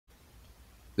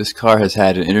This car has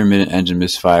had an intermittent engine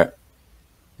misfire.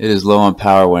 It is low on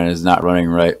power when it is not running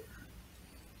right.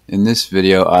 In this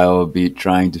video, I will be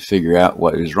trying to figure out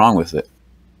what is wrong with it.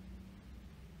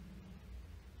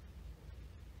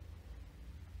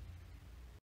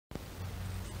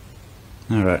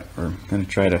 Alright, we're going to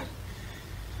try to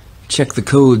check the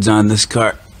codes on this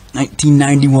car.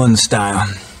 1991 style.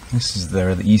 This is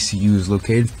where the ECU is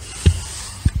located.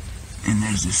 And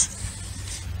there's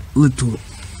this little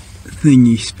thing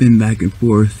you spin back and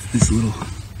forth. This little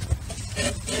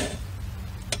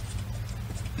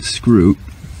screw.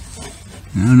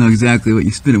 I don't know exactly what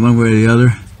you spin it one way or the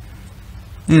other.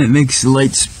 And it makes the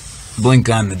lights blink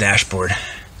on the dashboard.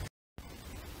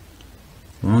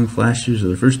 Long flashes are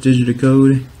the first digit of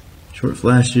code. Short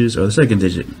flashes are the second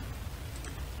digit.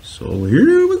 So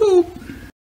here we go.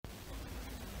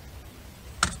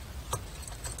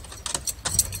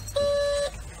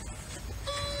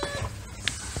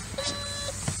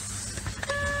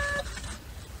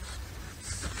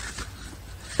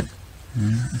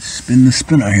 Let's spin the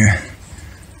spinner here.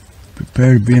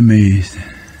 Prepare to be amazed.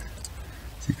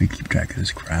 See if we can keep track of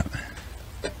this crap.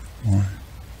 1,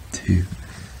 2,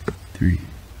 3,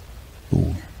 4.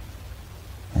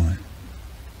 1,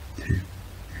 2, 3.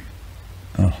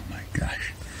 Oh my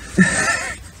gosh.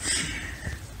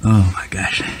 Oh my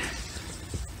gosh.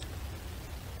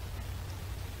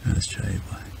 Let's try it.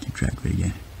 Keep track of it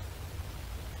again.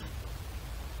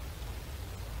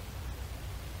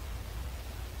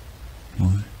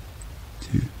 1,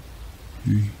 2,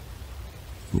 3,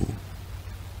 4. What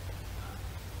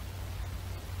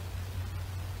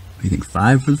do you think,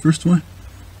 5 for the first one?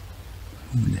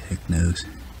 Who the heck knows?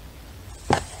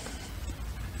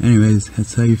 Anyways,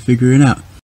 that's how you figure it out.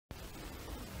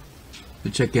 The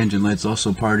check engine light's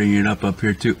also partying it up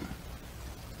here too.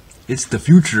 It's the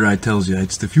future, I tells you,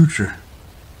 it's the future.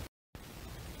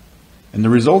 And the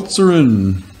results are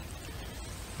in.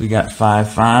 We got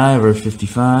 55 or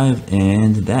 55,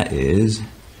 and that is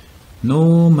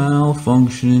no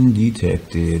malfunction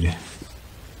detected.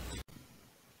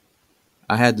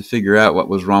 I had to figure out what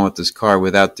was wrong with this car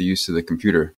without the use of the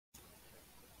computer.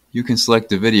 You can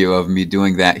select a video of me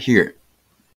doing that here.